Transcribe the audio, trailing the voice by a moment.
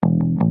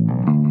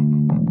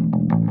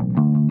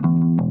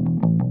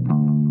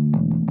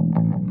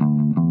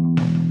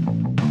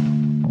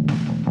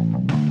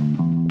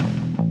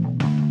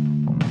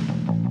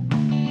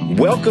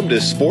Welcome to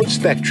Sports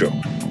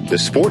Spectrum, the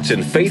sports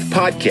and faith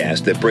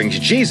podcast that brings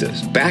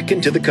Jesus back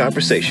into the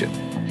conversation.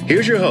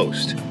 Here's your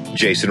host,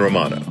 Jason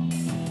Romano.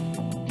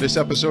 This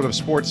episode of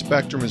Sports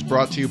Spectrum is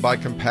brought to you by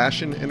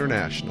Compassion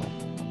International.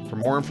 For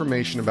more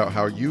information about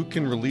how you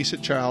can release a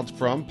child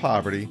from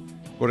poverty,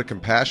 go to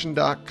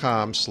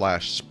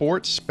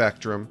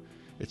compassion.com/sportsspectrum.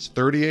 It's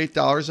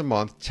 $38 a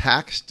month,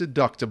 tax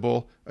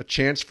deductible, a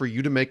chance for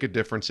you to make a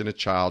difference in a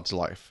child's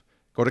life.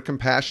 Go to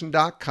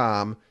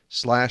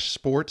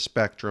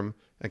compassion.com/sportsspectrum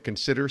and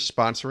consider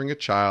sponsoring a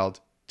child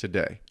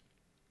today.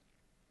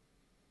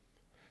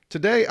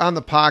 Today on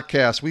the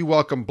podcast, we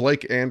welcome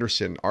Blake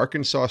Anderson,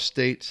 Arkansas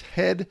State's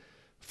head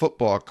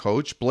football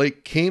coach.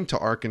 Blake came to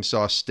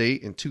Arkansas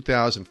State in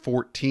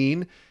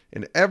 2014,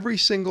 and every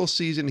single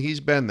season he's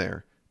been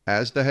there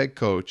as the head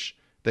coach,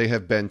 they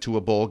have been to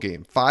a bowl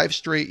game. 5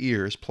 straight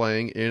years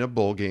playing in a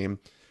bowl game,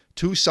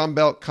 2 Sun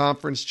Belt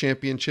Conference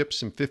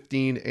championships in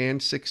 15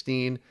 and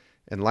 16,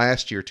 and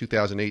last year,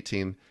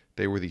 2018,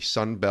 they were the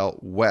Sun Belt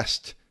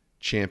West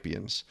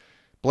champions.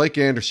 Blake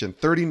Anderson,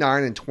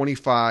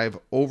 39-25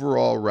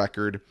 overall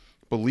record,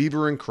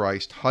 believer in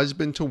Christ,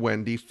 husband to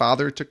Wendy,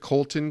 father to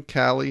Colton,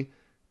 Callie,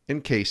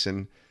 and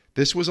Kaysen.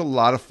 This was a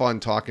lot of fun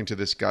talking to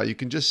this guy. You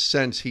can just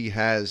sense he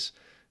has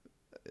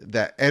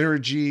that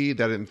energy,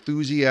 that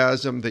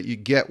enthusiasm that you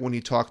get when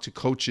you talk to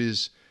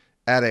coaches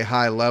at a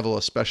high level,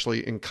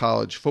 especially in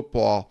college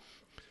football.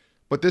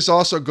 But this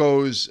also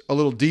goes a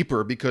little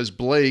deeper because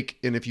Blake,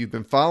 and if you've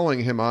been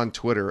following him on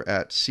Twitter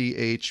at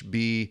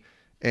CHB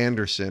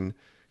Anderson,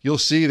 you'll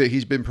see that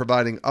he's been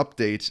providing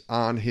updates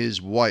on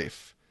his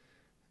wife.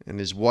 And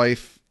his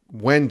wife,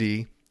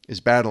 Wendy,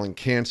 is battling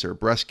cancer,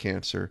 breast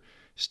cancer,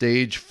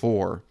 stage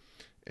 4.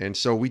 And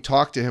so we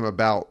talked to him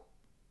about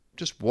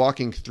just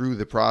walking through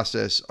the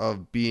process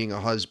of being a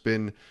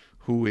husband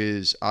who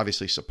is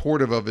obviously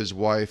supportive of his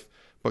wife,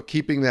 but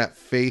keeping that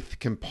faith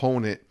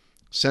component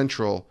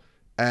central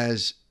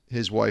as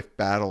his wife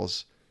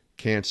battles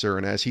cancer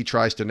and as he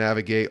tries to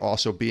navigate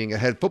also being a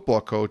head football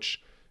coach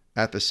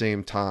at the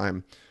same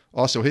time.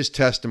 Also, his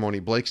testimony,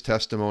 Blake's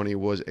testimony,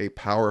 was a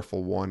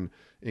powerful one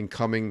in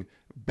coming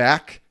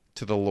back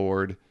to the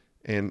Lord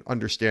and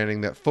understanding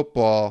that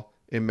football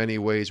in many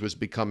ways was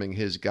becoming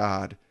his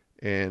God,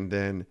 and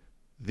then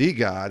the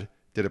God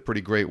did a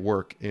pretty great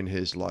work in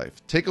his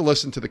life. Take a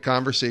listen to the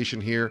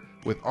conversation here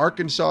with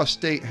Arkansas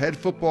State head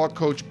football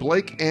coach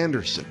Blake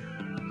Anderson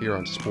here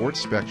on Sports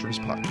Spectrum's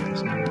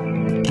podcast.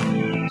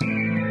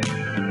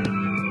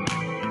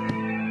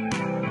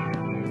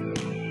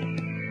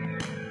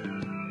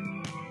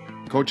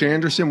 Coach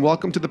Anderson,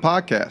 welcome to the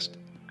podcast.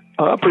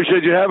 I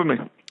appreciate you having me.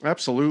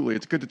 Absolutely.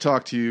 It's good to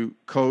talk to you,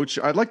 Coach.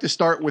 I'd like to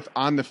start with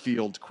on the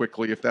field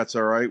quickly, if that's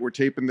all right. We're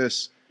taping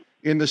this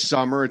in the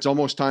summer. It's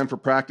almost time for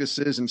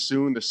practices, and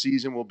soon the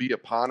season will be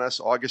upon us.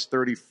 August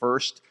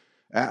 31st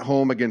at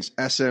home against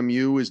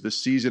SMU is the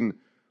season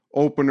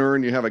opener,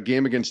 and you have a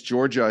game against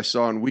Georgia I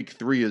saw in week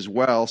 3 as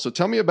well. So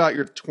tell me about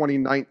your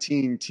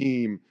 2019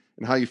 team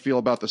and how you feel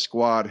about the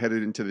squad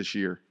headed into this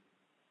year.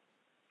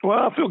 Well,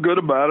 I feel good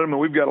about it. I mean,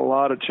 we've got a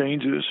lot of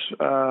changes,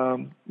 a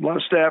lot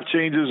of staff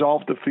changes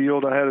off the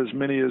field. I had as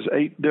many as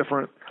 8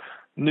 different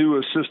new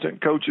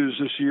assistant coaches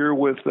this year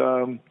with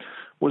some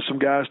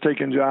guys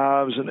taking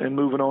jobs and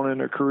moving on in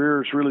their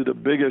careers. Really the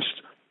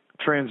biggest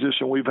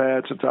transition we've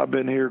had since I've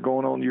been here,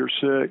 going on year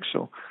 6.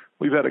 So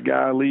we've had a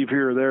guy leave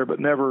here or there, but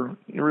never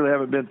really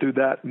haven't been through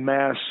that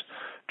mass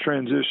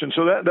transition.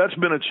 So that's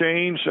been a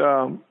change.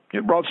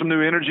 It brought some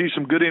new energy,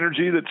 some good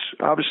energy. That's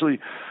obviously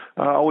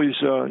always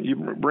you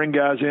bring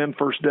guys in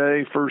first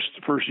day,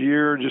 first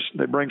year. Just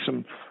they bring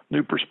some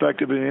new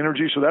perspective and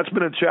energy. So that's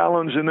been a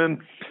challenge. And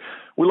then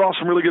we lost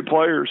some really good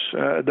players.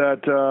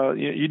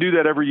 You do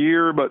that every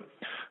year, but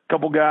a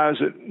couple guys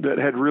that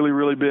had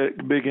really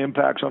big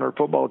impacts on our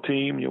football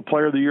team.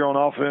 Player of the year on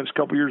offense, a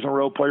couple years in a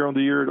row, player of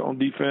the year on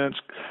defense,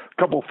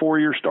 a couple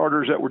 4-year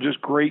starters that were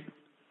just great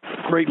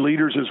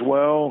leaders as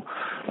well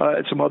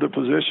at some other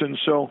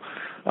positions. So,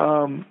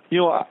 I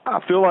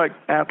feel like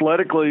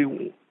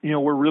athletically,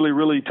 we're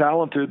really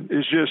talented.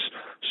 It's just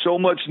so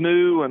much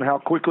new, and how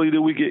quickly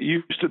do we get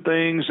used to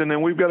things? And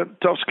then we've got a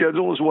tough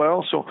schedule as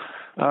well. So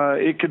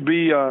it could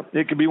be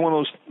one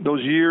of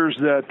those years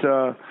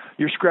that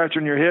you're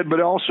scratching your head, but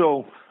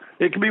also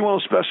it could be one of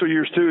those special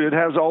years too. It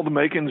has all the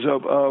makings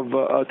of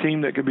a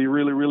team that could be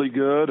really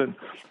good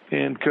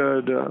and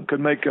could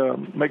make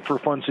for a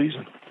fun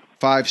season.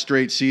 5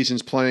 straight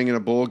seasons playing in a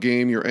bowl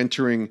game. You're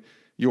entering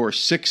your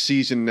 6th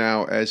season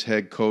now as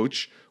head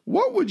coach.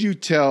 What would you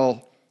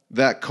tell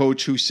that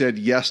coach who said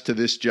yes to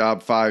this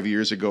job 5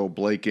 years ago,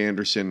 Blake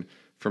Anderson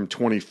from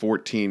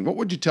 2014? What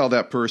would you tell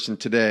that person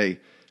today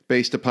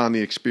based upon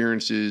the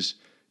experiences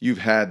you've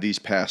had these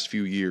past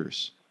few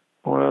years?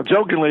 Well,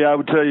 jokingly, I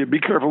would tell you, be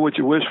careful what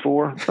you wish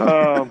for.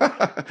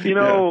 But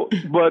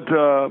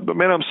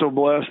man, I'm so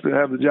blessed to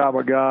have the job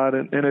I got.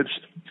 And it's,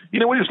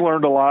 we just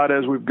learned a lot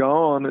as we've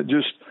gone. And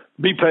just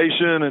be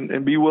patient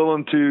and be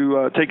willing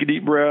to take a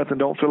deep breath and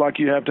don't feel like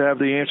you have to have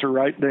the answer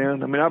right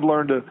then. I mean, I've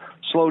learned to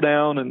slow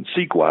down and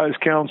seek wise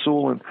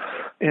counsel and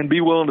and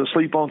be willing to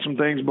sleep on some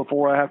things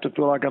before I have to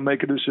feel like I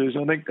make a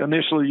decision. I think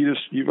initially you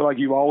feel like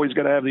you've always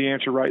got to have the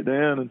answer right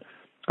then, and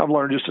I've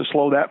learned just to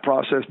slow that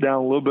process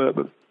down a little bit,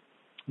 but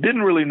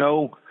didn't really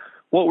know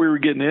what we were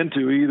getting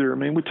into either. I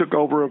mean, we took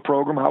over a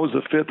program. I was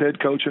the 5th head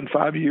coach in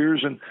 5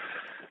 years, and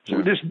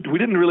we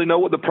didn't really know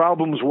what the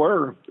problems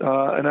were.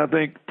 And I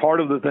think part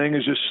of the thing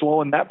is just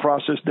slowing that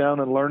process down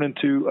and learning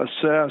to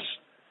assess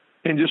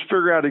and just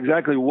figure out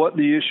exactly what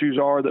the issues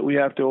are that we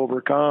have to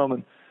overcome.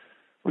 And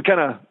we kind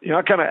of,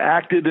 I kind of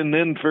acted and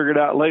then figured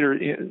out later.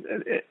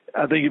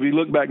 I think if you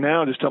look back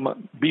now, just talking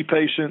about be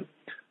patient,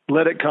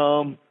 let it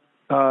come.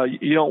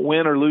 You don't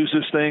win or lose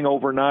this thing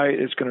overnight.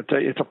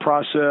 It's a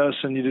process,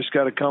 and you just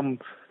got to come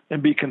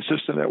and be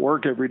consistent at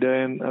work every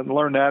day and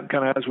learn that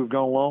kind of as we've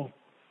gone along.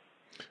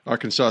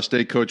 Arkansas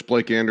State coach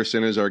Blake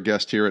Anderson is our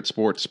guest here at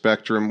Sports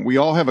Spectrum. We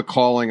all have a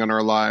calling on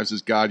our lives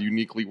as God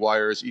uniquely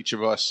wires each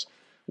of us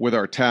with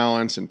our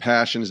talents and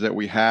passions that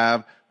we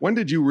have. When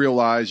did you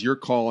realize your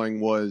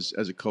calling was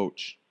as a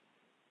coach?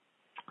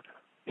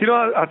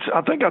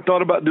 I think I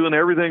thought about doing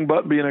everything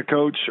but being a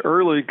coach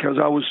early because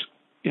I was,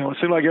 it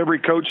seemed like every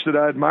coach that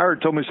I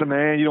admired told me,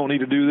 man, you don't need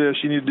to do this.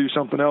 You need to do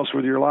something else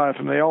with your life.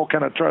 And they all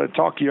kind of try to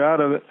talk you out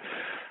of it.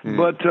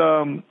 But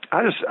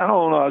I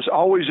don't know. I was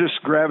always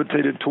just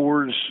gravitated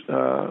towards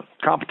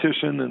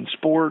competition and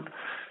sport,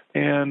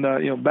 and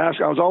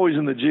basketball. I was always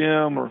in the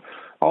gym or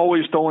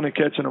always throwing and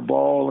catching a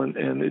ball,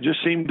 and it just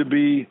seemed to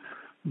be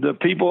the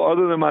people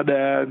other than my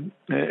dad,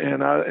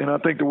 and I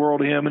think the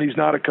world of him. And he's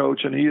not a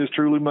coach, and he is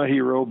truly my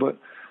hero. But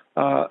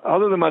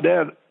other than my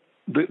dad,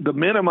 the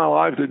men in my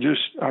life that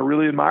I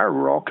really admired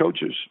were all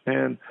coaches,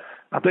 and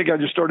I think I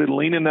just started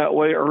leaning that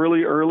way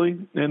early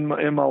in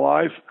my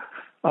life.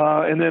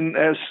 And then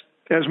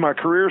as my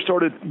career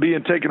started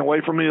being taken away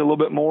from me a little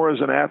bit more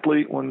as an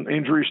athlete, when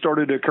injuries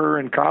started to occur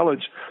in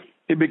college,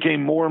 it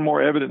became more and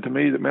more evident to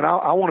me that, man,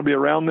 I want to be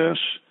around this.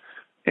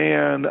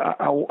 And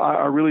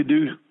I really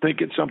do think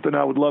it's something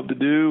I would love to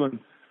do. And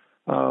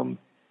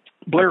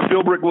Blair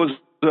Philbrick was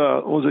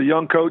a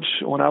young coach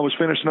when I was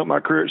finishing up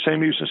my career at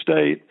Sam Houston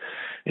State.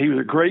 He was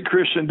a great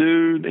Christian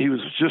dude. He was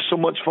just so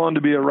much fun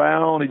to be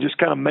around. He just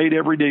kind of made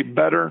every day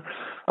better.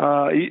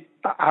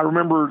 I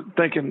remember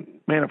thinking,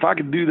 man, if I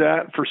could do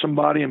that for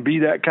somebody and be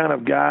that kind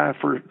of guy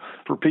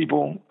for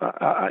people,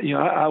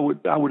 I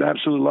would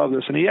absolutely love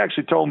this. And he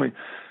actually told me,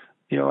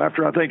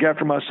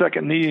 after my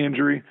second knee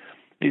injury,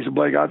 he said,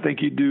 Blake, I think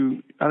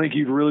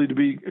you'd really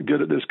be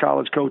good at this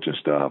college coaching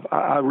stuff.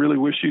 I really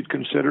wish you'd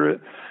consider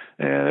it.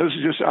 And it was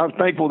just, I'm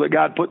thankful that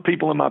God put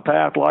people in my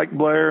path like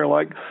Blair,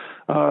 like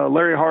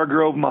Larry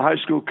Hargrove, my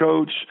high school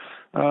coach,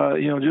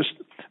 just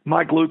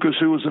Mike Lucas,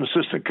 who was an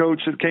assistant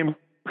coach that came,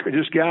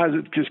 just guys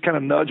that just kind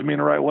of nudged me in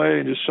the right way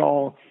and just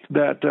saw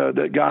that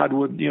God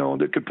would,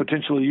 that could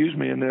potentially use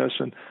me in this.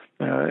 And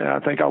I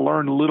think I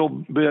learned a little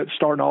bit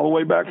starting all the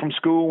way back from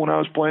school when I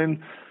was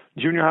playing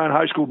junior high and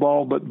high school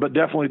ball, but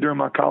definitely during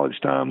my college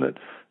time that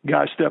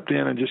guys stepped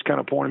in and just kind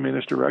of pointed me in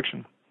this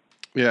direction.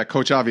 Yeah,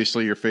 Coach,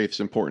 obviously your faith is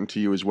important to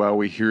you as well.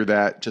 We hear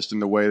that just in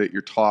the way that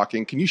you're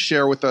talking. Can you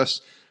share with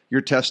us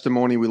your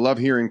testimony? We love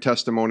hearing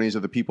testimonies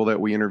of the people that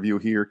we interview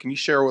here. Can you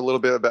share a little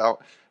bit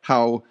about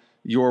how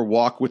your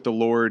walk with the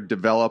Lord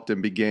developed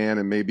and began,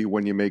 and maybe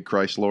when you made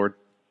Christ Lord?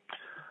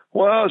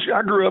 Well,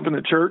 I grew up in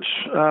the church,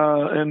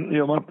 and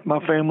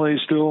my family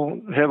is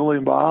still heavily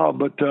involved.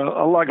 But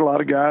like a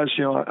lot of guys,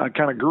 I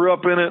kind of grew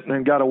up in it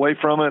and got away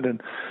from it,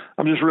 and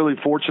I'm just really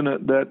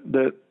fortunate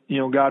that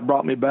God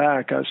brought me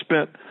back. I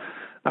spent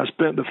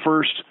the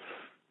first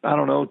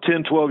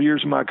 10, 12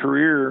 years of my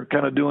career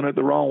kind of doing it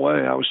the wrong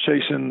way. I was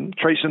chasing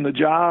the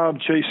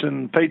job,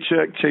 chasing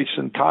paycheck,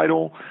 chasing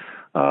title.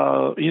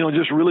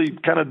 Just really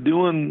kind of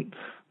doing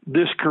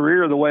this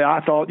career the way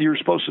I thought you were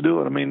supposed to do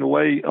it. I mean, the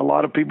way a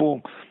lot of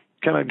people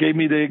kind of gave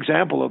me the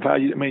example of how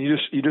you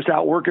just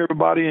outwork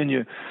everybody and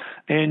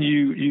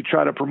you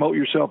try to promote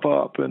yourself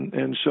up.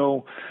 And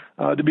so,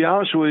 to be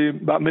honest with you,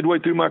 about midway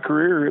through my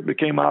career, it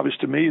became obvious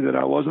to me that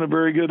I wasn't a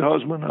very good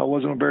husband. I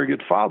wasn't a very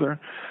good father.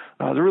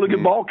 I was a really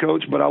good ball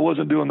coach, but I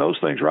wasn't doing those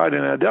things right.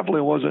 And I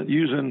definitely wasn't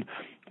using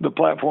the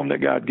platform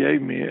that God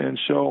gave me. And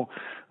so,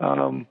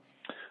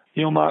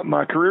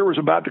 my career was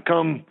about to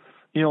come,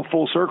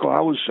 full circle.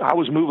 I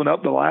was moving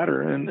up the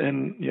ladder, and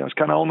it's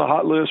kind of on the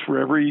hot list for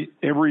every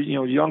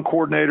young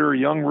coordinator,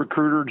 young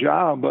recruiter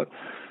job.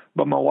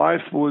 But my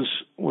wife was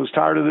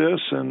tired of this,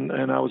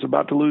 and I was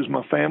about to lose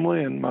my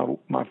family, and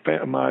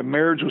my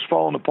marriage was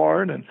falling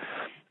apart, and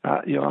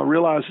I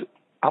realized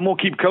I'm gonna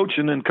keep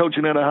coaching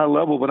at a high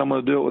level, but I'm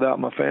gonna do it without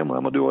my family.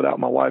 I'm gonna do it without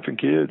my wife and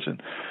kids,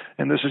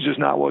 and this is just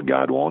not what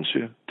God wants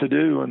you to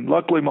do. And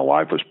luckily, my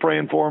wife was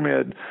praying for me. I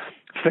had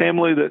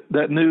family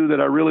that knew that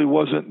I really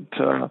wasn't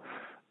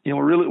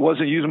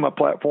using my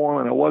platform,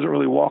 and I wasn't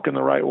really walking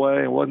the right way,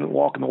 and wasn't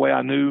walking the way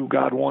I knew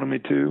God wanted me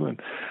to.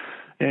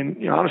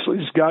 And honestly,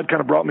 just God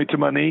kind of brought me to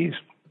my knees.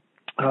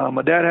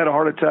 My dad had a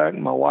heart attack.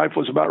 My wife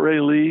was about ready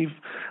to leave.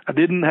 I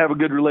didn't have a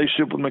good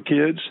relationship with my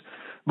kids,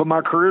 but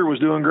my career was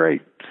doing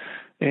great.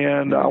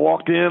 And I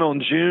walked in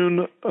on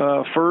June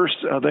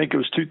 1st. I think it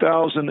was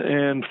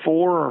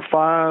 2004 or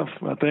 5.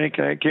 I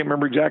can't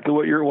remember exactly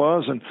what year it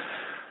was. And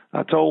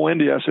I told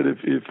Wendy, I said,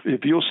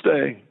 if you'll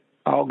stay,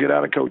 I'll get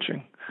out of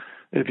coaching.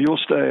 If you'll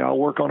stay, I'll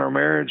work on our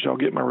marriage. I'll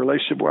get my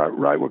relationship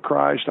right with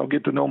Christ. I'll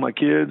get to know my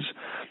kids,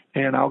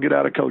 and I'll get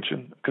out of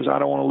coaching because I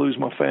don't want to lose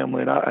my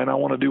family, and I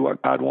want to do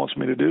what God wants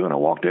me to do. And I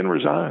walked in and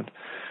resigned.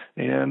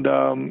 And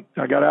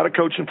I got out of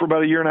coaching for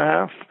about a year and a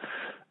half.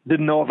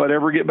 Didn't know if I'd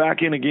ever get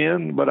back in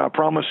again, but I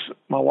promised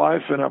my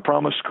wife and I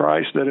promised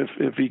Christ that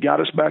if he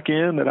got us back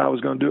in, that I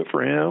was going to do it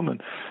for him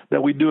and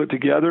that we'd do it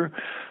together.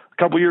 A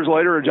couple of years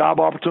later, a job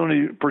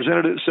opportunity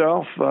presented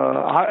itself.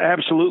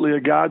 Absolutely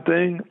a God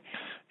thing.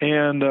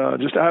 And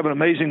just I have an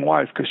amazing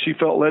wife because she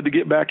felt led to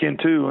get back in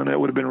too, and it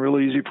would have been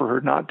really easy for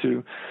her not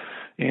to.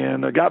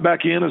 And I got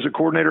back in as a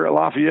coordinator at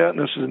Lafayette, and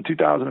this was in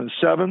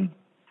 2007.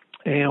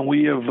 And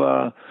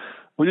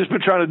we've just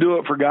been trying to do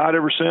it for God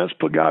ever since,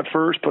 put God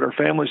first, put our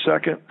family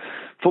second.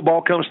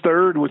 Football comes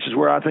third, which is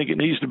where I think it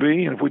needs to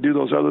be. And if we do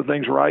those other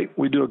things right,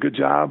 we do a good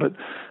job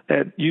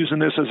at using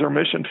this as our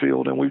mission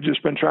field. And we've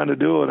just been trying to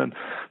do it. And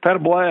I've had a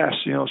blast,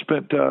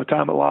 spent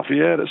time at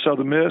Lafayette, at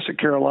Southern Miss, at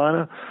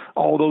Carolina,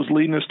 all those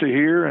leading us to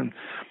here. And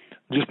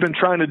just been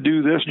trying to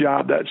do this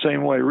job that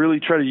same way, really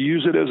try to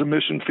use it as a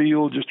mission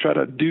field, just try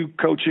to do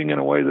coaching in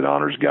a way that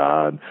honors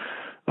God,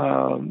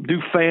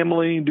 do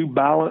family, do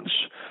balance.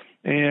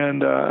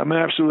 And I'm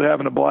absolutely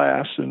having a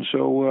blast. And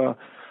so,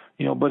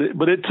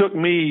 but it took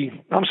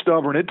me, I'm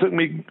stubborn. It took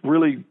me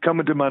really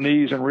coming to my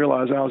knees and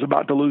realizing I was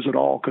about to lose it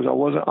all because I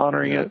wasn't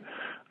honoring it.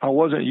 I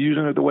wasn't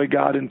using it the way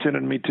God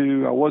intended me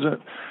to. I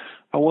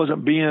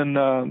wasn't being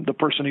the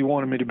person he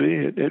wanted me to be.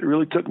 It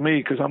really took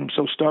me because I'm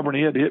so stubborn.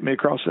 He had to hit me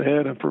across the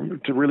head and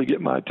to really get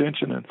my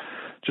attention. And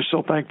just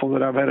so thankful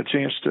that I've had a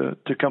chance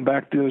to come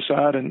back to the other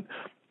side and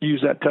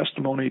use that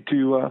testimony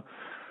to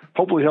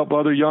hopefully help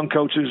other young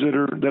coaches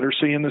that are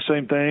seeing the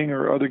same thing,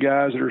 or other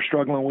guys that are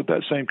struggling with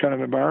that same kind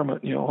of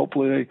environment.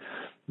 Hopefully they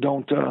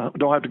don't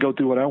have to go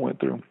through what I went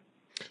through.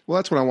 Well,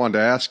 that's what I wanted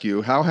to ask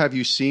you. How have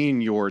you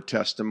seen your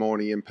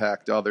testimony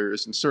impact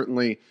others? And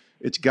certainly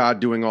it's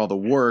God doing all the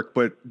work,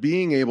 but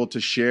being able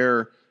to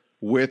share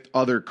with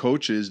other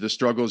coaches the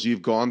struggles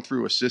you've gone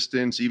through,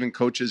 assistants, even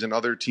coaches and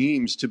other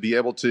teams, to be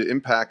able to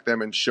impact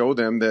them and show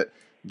them that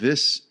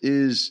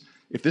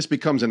if this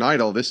becomes an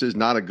idol, this is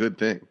not a good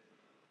thing.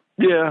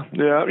 Yeah.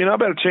 I've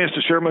had a chance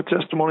to share my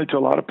testimony to a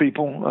lot of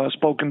people,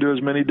 spoken to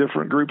as many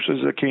different groups as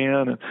I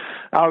can, and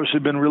obviously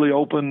been really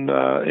open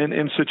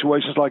in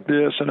situations like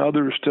this and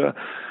others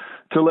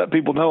to let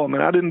people know. I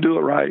mean, I didn't do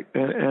it right,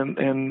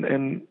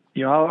 and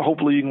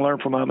hopefully you can learn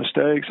from my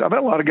mistakes. I've had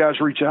a lot of guys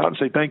reach out and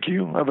say thank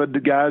you. I've had the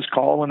guys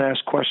call and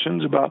ask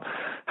questions about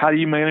how do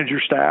you manage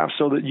your staff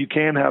so that you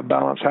can have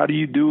balance. How do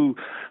you do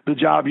the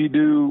job you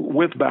do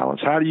with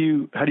balance? How do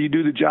you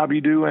do the job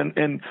you do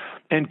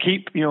and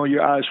keep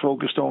your eyes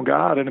focused on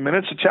God? And I mean,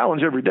 it's a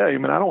challenge every day. I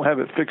mean, I don't have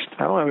it fixed.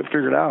 I don't have it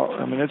figured out.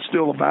 I mean, it's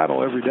still a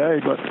battle every day.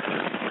 But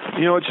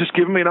it's just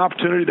given me an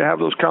opportunity to have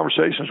those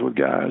conversations with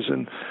guys.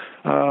 And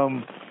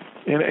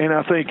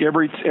I think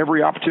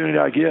every opportunity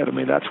I get, I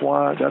mean, that's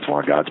why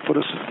God's put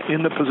us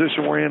in the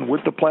position we're in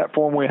with the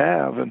platform we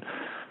have, and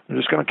I'm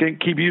just going to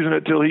keep using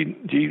it till he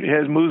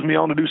moves me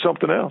on to do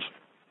something else.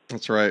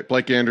 That's right.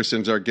 Blake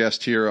Anderson's our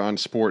guest here on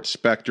Sports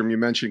Spectrum. You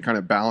mentioned kind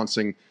of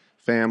balancing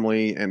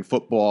family and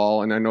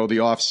football, and I know the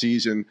off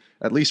season,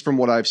 at least from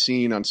what I've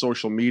seen on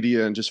social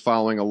media and just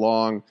following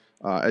along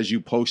as you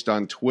post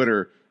on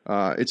Twitter,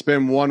 it's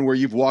been one where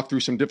you've walked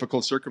through some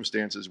difficult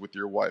circumstances with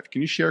your wife.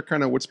 Can you share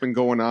kind of what's been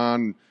going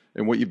on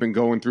and what you've been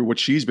going through, what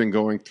she's been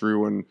going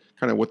through, and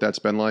kind of what that's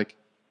been like?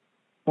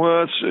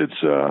 Well, it's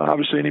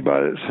obviously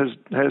anybody that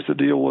has to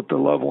deal with the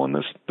loved one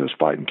that's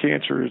fighting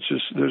cancer.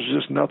 There's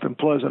just nothing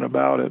pleasant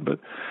about it. But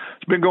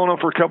it's been going on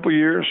for a couple of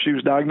years. She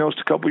was diagnosed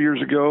a couple of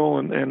years ago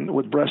and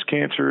with breast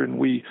cancer, and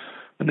we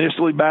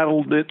initially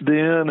battled it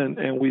then,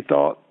 and we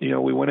thought,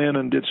 we went in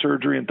and did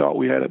surgery and thought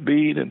we had it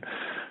beat, and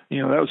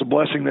that was a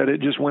blessing that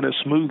it just went as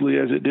smoothly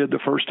as it did the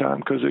first time,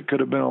 because it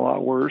could have been a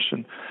lot worse.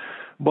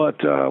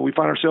 But we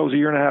find ourselves a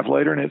year and a half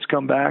later, and it's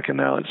come back, and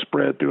now it's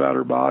spread throughout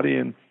her body.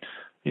 And,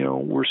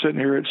 we're sitting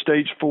here at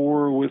stage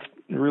 4 with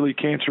really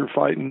cancer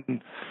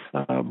fighting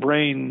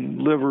brain,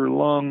 liver,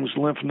 lungs,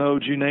 lymph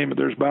nodes, you name it.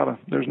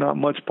 There's not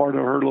much part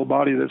of her little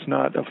body that's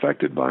not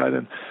affected by it.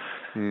 And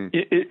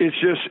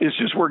it's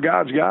just where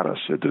God's got us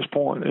at this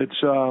point.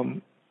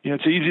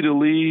 It's easy to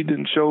lead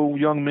and show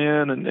young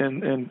men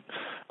and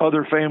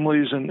other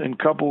families and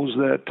couples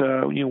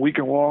that, we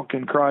can walk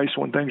in Christ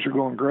when things are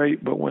going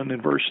great, but when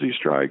adversity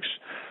strikes,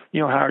 how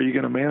are you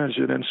going to manage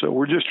it? And so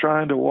we're just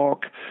trying to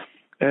walk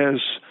as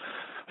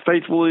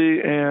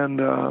faithfully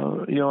and,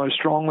 as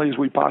strongly as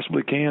we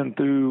possibly can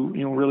through,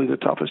 really the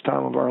toughest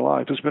time of our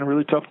life. It's been a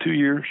really tough 2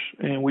 years,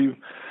 and we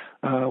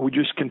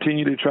just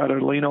continue to try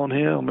to lean on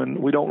him, and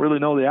we don't really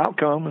know the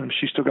outcome, and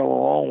she's still got a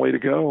long way to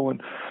go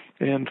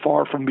and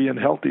far from being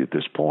healthy at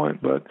this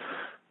point, but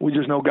we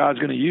just know God's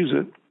going to use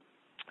it.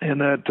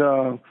 And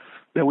that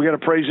we got to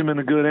praise him in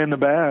the good and the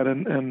bad.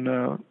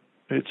 And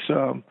it's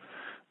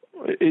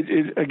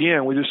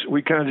again,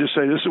 we kind of just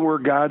say this is where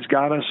God's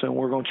got us, and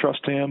we're going to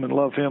trust Him and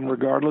love Him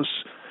regardless,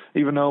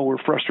 even though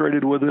we're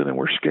frustrated with it and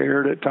we're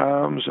scared at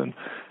times,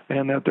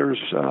 and that there's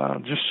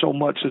just so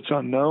much that's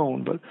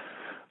unknown.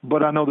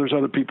 But I know there's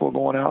other people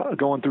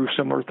going through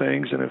similar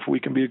things, and if we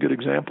can be a good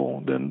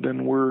example,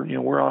 then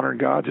we're honoring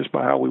God just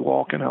by how we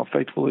walk and how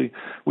faithfully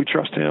we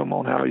trust Him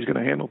on how He's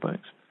going to handle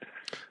things.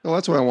 Well,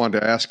 that's what I wanted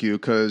to ask you,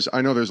 because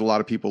I know there's a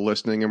lot of people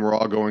listening, and we're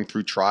all going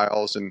through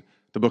trials, and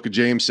the book of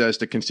James says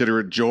to consider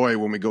it joy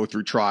when we go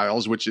through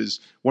trials, which is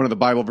one of the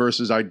Bible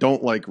verses I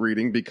don't like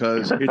reading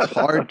because it's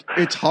hard.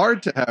 It's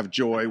hard to have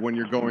joy when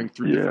you're going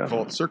through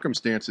difficult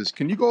circumstances.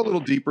 Can you go a little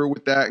deeper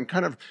with that and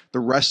kind of the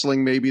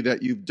wrestling maybe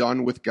that you've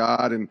done with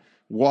God and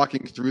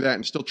walking through that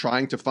and still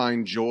trying to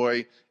find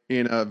joy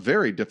in a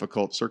very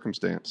difficult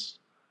circumstance?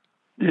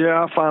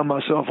 Yeah, I find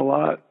myself a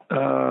lot.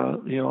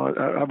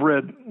 I've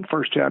read the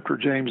first chapter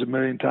of James a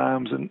million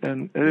times,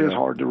 and it is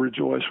hard to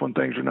rejoice when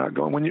things are not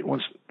going. When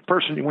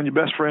your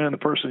best friend, the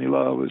person you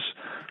love,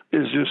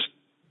 is just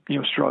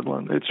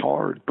struggling, it's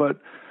hard. But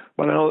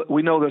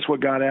we know that's what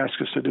God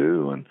asks us to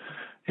do,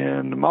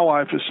 and my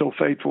wife is so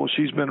faithful.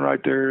 She's been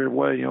right there.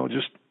 We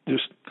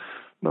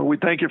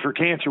thank you for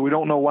cancer. We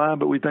don't know why,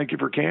 but we thank you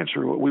for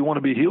cancer. We want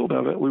to be healed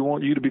of it. We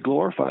want you to be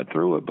glorified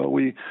through it, but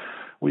we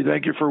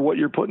thank you for what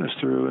you're putting us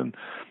through. And,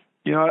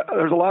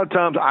 there's a lot of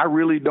times I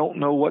really don't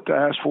know what to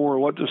ask for or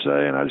what to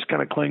say, and I just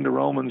kind of cling to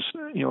Romans,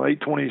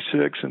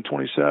 8:26 and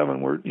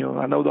 27, where,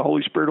 I know the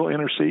Holy Spirit will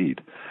intercede,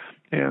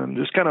 and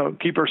just kind of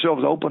keep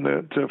ourselves open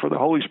for the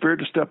Holy Spirit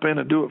to step in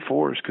and do it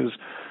for us, because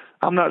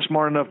I'm not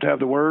smart enough to have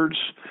the words.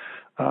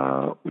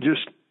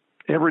 Just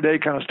every day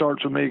kind of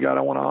starts with me. God,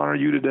 I want to honor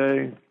you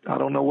today. I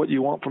don't know what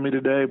you want from me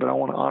today, but I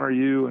want to honor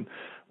you, and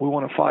we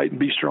want to fight and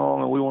be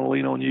strong, and we want to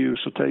lean on you.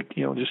 So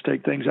just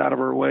take things out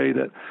of our way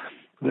that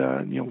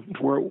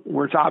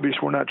where it's obvious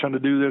we're not trying to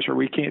do this or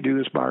we can't do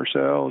this by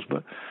ourselves.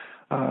 But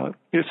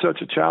it's such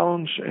a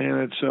challenge, and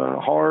it's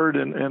hard,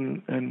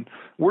 and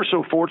we're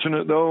so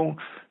fortunate though.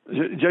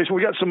 Jason,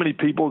 we got so many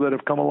people that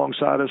have come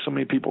alongside us, so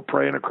many people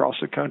praying across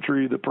the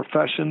country. The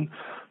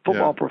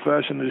football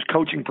profession, this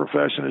coaching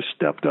profession has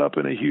stepped up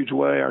in a huge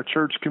way. Our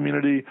church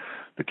community,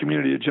 the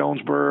community of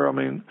Jonesboro, I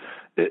mean,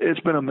 it's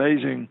been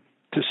amazing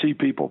to see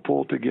people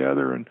pull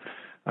together, and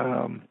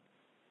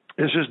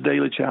it's just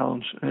daily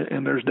challenge.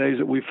 And there's days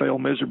that we fail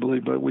miserably,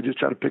 but we just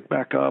try to pick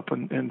back up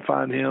and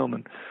find Him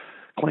and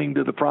cling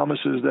to the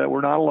promises that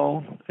we're not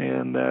alone,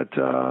 and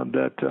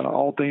that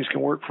all things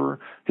can work for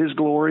His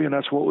glory, and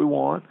that's what we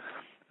want.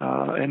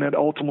 And that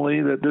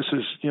ultimately that this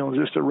is,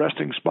 just a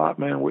resting spot,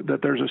 man,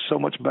 that there's so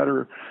much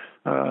better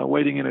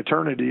waiting in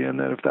eternity, and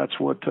that if that's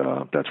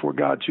what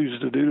God chooses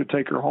to do, to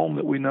take her home,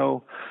 that we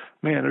know,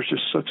 man, there's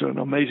just such an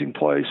amazing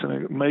place and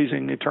an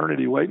amazing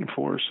eternity waiting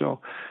for us. So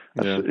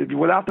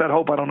without that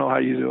hope, I don't know how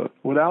you do it.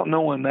 Without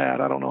knowing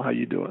that, I don't know how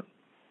you do it.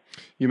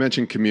 You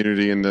mentioned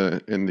community and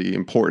the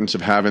importance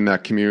of having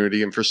that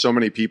community. And for so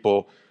many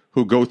people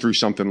who go through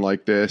something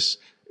like this,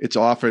 it's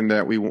often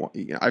that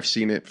I've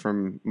seen it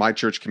from my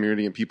church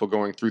community and people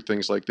going through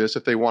things like this,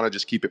 if they want to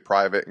just keep it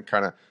private and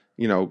kind of,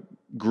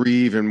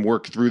 grieve and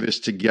work through this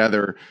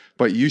together.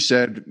 But you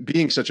said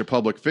being such a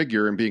public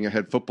figure and being a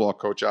head football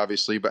coach,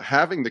 obviously, but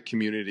having the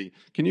community,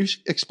 can you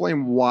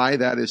explain why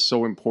that is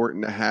so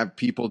important to have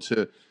people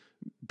to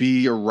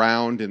be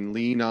around and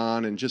lean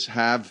on and just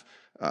have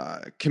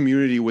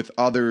community with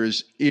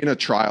others in a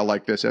trial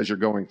like this as you're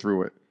going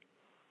through it?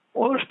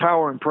 Well, there's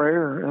power in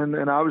prayer,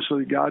 and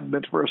obviously God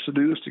meant for us to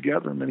do this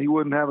together. I mean, He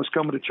wouldn't have us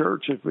coming to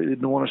church if He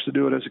didn't want us to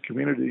do it as a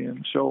community.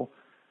 And so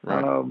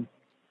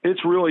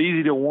it's really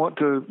easy to want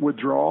to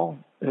withdraw,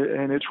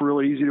 and it's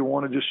really easy to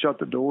want to just shut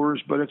the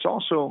doors. But it's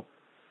also,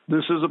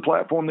 this is a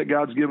platform that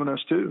God's given us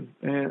too.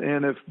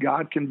 And if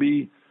God can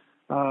be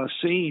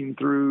seen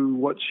through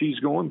what she's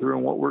going through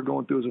and what we're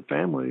going through as a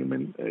family, I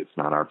mean, it's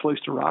not our place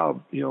to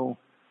rob,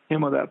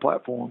 Him of that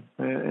platform.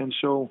 And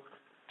so,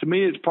 to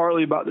me, it's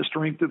partly about the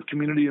strength of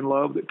community and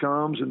love that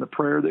comes and the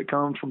prayer that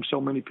comes from so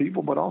many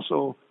people, but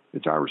also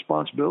it's our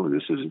responsibility.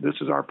 This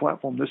is our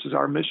platform. This is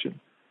our mission.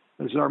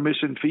 This is our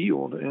mission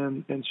field.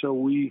 And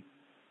so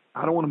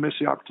I don't want to miss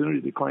the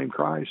opportunity to claim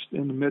Christ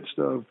in the midst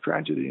of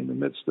tragedy, in the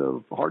midst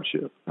of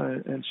hardship.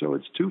 And so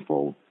it's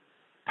twofold: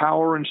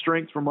 power and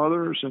strength from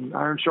others, and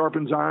iron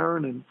sharpens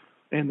iron,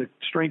 and the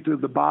strength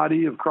of the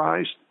body of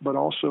Christ, but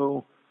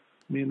also,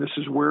 I mean, this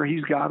is where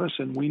He's got us,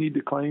 and we need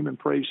to claim and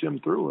praise Him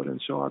through it.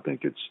 And so I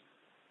think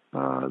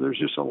there's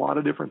just a lot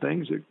of different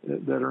things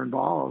that are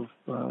involved,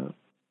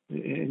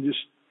 and just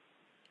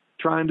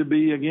trying to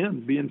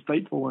being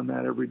faithful in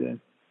that every day.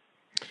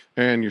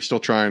 And you're still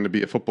trying to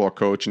be a football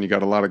coach, and you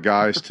got a lot of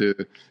guys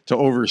to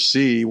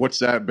oversee. What's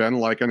that been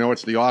like? I know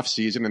it's the off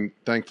season, and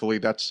thankfully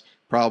that's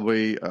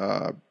probably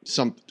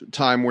some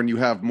time when you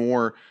have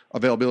more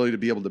availability to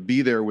be able to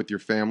be there with your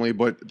family,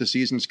 but the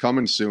season's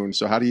coming soon.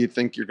 So how do you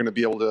think you're going to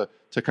be able to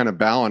kind of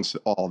balance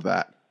all of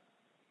that?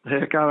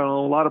 Heck, I don't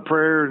know. A lot of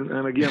prayer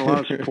and again, a lot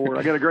of support.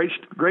 I got a great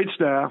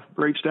staff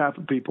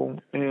of people,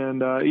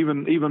 and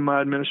even my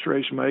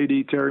administration, my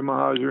AD, Terry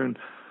Mahajer, and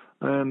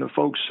and the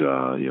folks,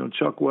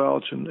 Chuck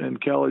Welch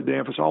and Kelly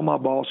Danfus, all my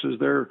bosses,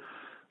 their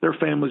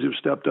families have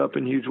stepped up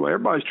in a huge way.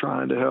 Everybody's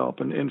trying to help,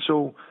 and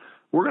so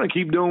we're going to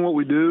keep doing what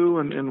we do,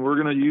 and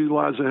we're going to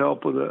utilize the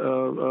help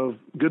of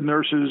good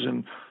nurses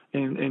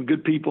and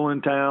good people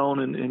in town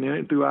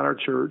and throughout our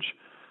church.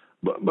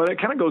 But it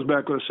kind of goes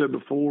back to what I said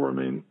before. I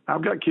mean,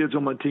 I've got kids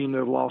on my team that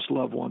have lost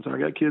loved ones. I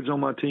got kids on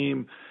my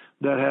team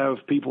that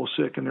have people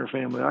sick in their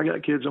family. I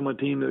got kids on my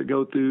team that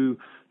go through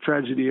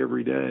tragedy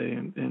every day.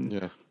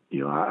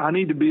 I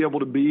need to be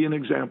able to be an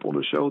example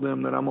to show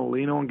them that I'm going to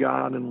lean on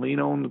God and lean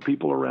on the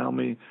people around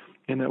me,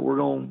 and that we're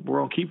going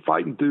to keep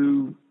fighting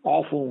through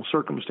awful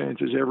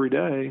circumstances every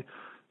day,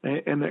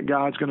 and that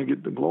God's going to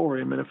get the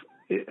glory. I mean,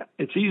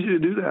 it's easy to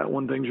do that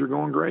when things are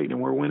going great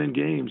and we're winning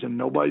games and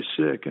nobody's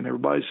sick and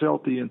everybody's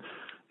healthy and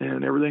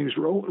everything's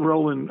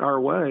rolling our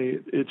way.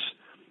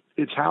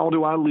 It's how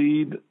do I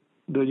lead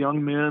the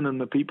young men and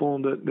the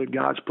people that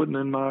God's putting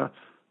on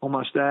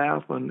my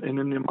staff and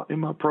in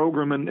my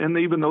program and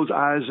even those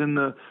eyes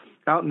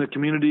out in the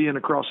community and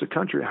across the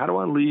country. How do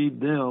I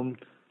lead them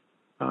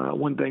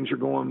when things are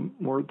going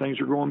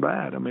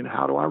bad? I mean,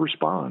 how do I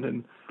respond?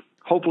 And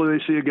hopefully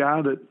they see a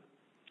guy that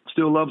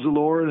still loves the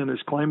Lord and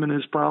is claiming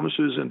his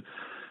promises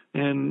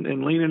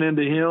and leaning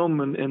into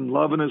him and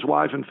loving his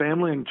wife and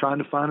family and trying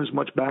to find as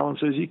much balance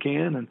as he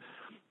can and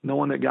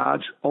knowing that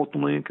God's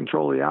ultimately in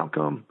control of the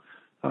outcome.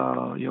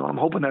 I'm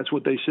hoping that's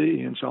what they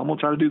see. And so I'm going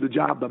to try to do the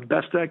job the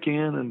best I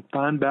can and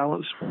find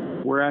balance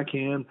where I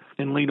can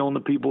and lean on the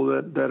people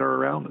that are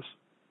around us.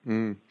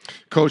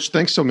 Coach,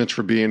 thanks so much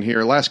for being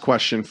here. Last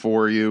question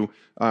for you.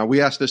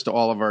 We ask this to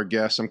all of our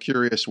guests. I'm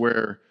curious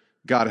where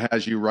God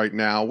has you right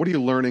now. What are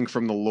you learning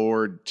from the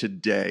Lord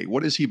today?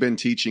 What has he been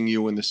teaching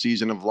you in the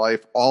season of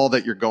life? All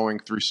that you're going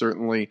through,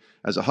 certainly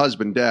as a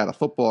husband, dad, a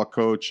football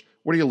coach.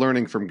 What are you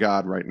learning from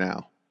God right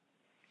now?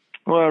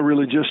 Well,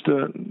 really just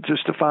to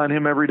find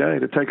him every day,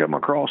 to take up my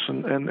cross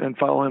and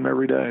follow him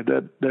every day.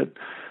 That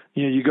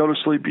you go to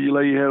sleep, you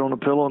lay your head on a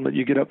pillow, and that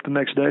you get up the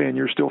next day and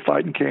you're still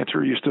fighting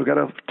cancer. You still got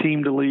a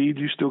team to lead.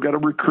 You still got to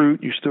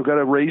recruit. You still got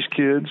to raise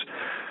kids.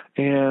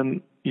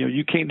 And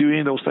you can't do any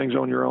of those things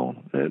on your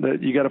own. That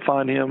you got to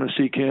find him and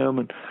seek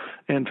him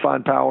and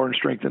find power and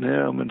strength in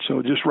him. And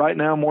so just right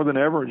now more than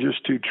ever,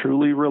 just to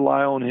truly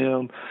rely on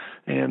him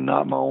and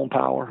not my own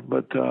power,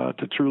 but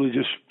to truly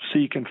just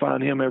seek and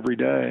find him every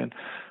day. And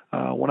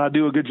when I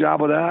do a good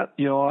job of that,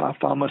 I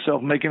find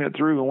myself making it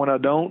through. And when I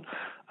don't,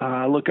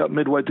 I look up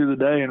midway through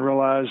the day and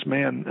realize,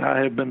 man,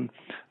 I've been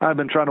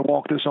trying to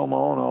walk this on my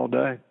own all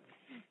day.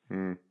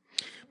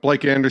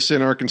 Blake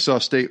Anderson, Arkansas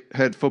State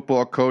head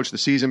football coach. The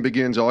season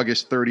begins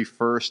August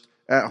 31st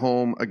at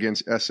home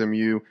against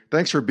SMU.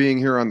 Thanks for being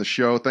here on the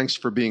show. Thanks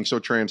for being so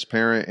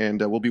transparent. And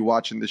we'll be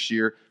watching this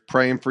year,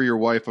 praying for your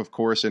wife, of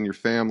course, and your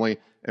family,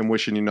 and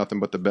wishing you nothing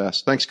but the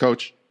best. Thanks,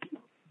 Coach.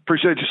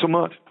 Appreciate you so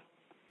much.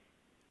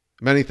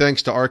 Many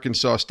thanks to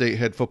Arkansas State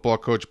head football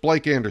coach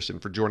Blake Anderson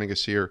for joining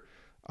us here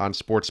on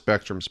Sports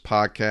Spectrum's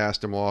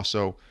podcast. And we'll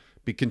also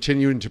be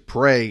continuing to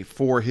pray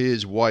for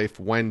his wife,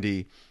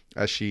 Wendy,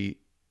 as she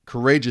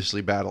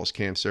courageously battles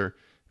cancer,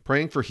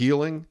 praying for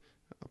healing,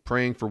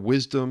 praying for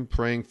wisdom,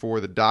 praying for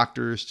the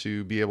doctors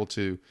to be able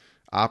to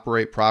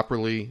operate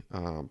properly,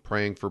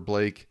 praying for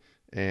Blake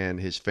and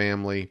his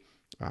family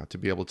to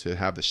be able to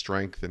have the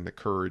strength and the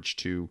courage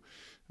to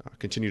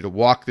continue to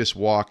walk this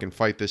walk and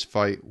fight this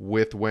fight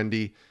with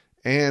Wendy,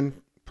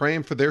 and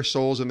praying for their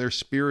souls and their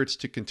spirits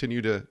to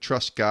continue to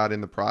trust God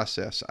in the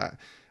process. I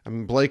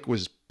mean, Blake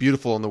was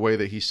beautiful in the way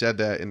that he said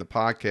that in the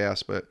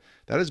podcast, but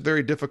that is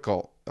very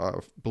difficult.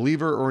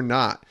 Believer or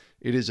not,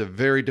 it is a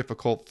very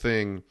difficult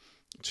thing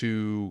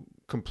to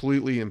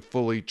completely and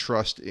fully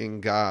trust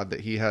in God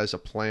that he has a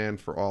plan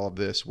for all of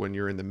this when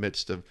you're in the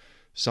midst of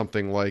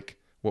something like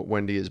what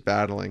Wendy is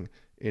battling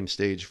in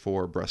stage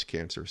 4 breast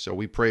cancer. So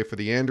we pray for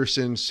the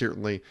Andersons.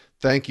 Certainly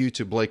thank you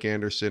to Blake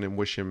Anderson and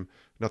wish him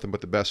nothing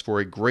but the best for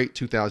a great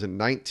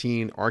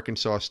 2019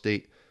 Arkansas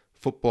State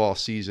football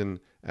season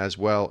as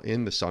well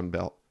in the Sun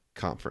Belt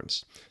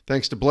Conference.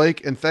 Thanks to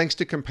Blake, and thanks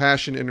to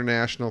Compassion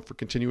International for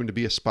continuing to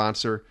be a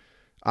sponsor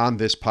on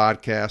this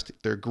podcast.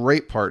 They're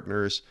great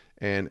partners,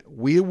 and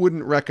we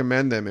wouldn't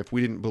recommend them if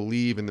we didn't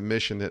believe in the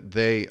mission that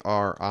they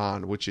are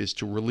on, which is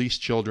to release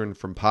children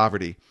from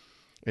poverty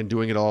and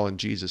doing it all in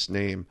Jesus'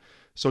 name.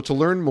 So to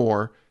learn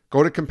more,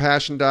 go to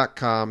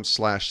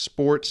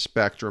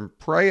compassion.com/sportsspectrum,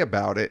 pray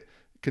about it,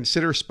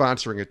 consider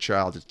sponsoring a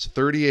child. It's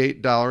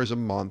 $38 a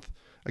month.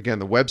 Again,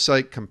 the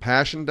website,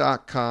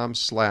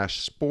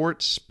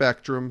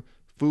 compassion.com/sportsspectrum,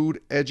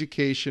 food,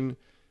 education,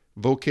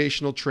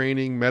 vocational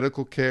training,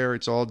 medical care.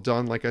 It's all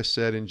done, like I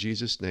said, in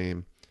Jesus'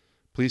 name.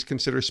 Please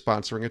consider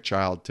sponsoring a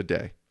child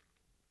today.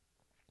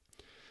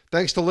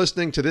 Thanks for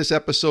listening to this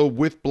episode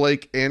with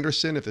Blake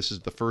Anderson. If this is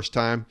the first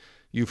time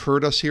you've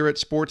heard us here at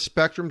Sports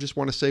Spectrum, just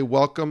want to say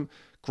welcome.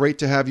 Great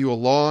to have you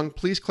along.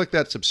 Please click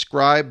that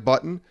subscribe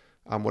button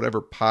on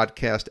whatever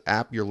podcast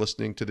app you're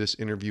listening to this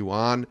interview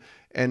on.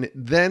 And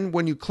then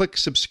when you click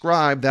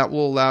subscribe, that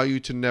will allow you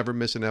to never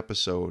miss an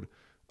episode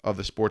of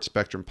the Sports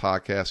Spectrum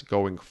podcast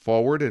going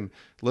forward. And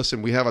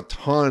listen, we have a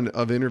ton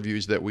of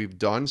interviews that we've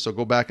done, so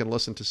go back and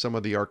listen to some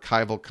of the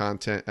archival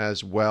content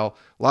as well.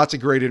 Lots of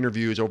great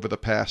interviews over the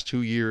past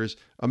 2 years,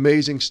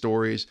 amazing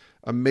stories,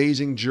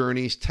 amazing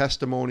journeys,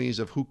 testimonies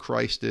of who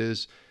Christ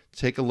is.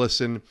 Take a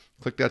listen,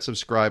 click that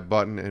subscribe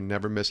button, and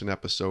never miss an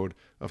episode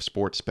of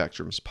Sports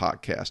Spectrum's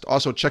podcast.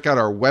 Also, check out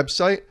our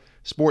website,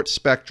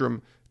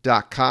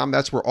 sportsspectrum.com.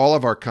 That's where all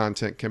of our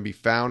content can be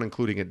found,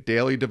 including a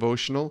daily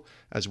devotional,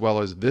 as well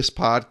as this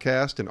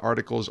podcast and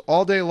articles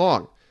all day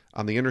long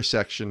on the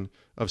intersection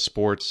of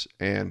sports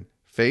and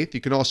faith.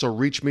 You can also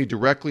reach me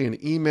directly and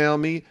email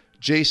me,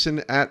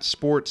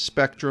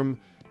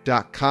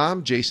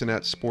 jason@sportsspectrum.com,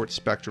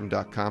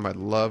 jason@sportsspectrum.com. I'd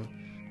love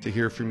to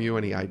hear from you,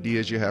 any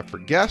ideas you have for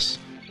guests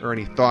or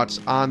any thoughts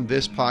on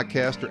this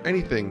podcast or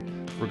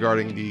anything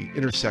regarding the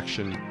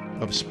intersection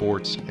of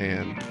sports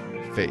and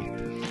faith.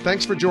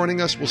 Thanks for joining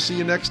us. We'll see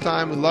you next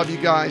time. We love you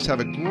guys. Have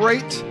a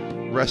great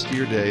rest of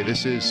your day.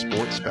 This is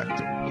Sports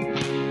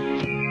Spectrum.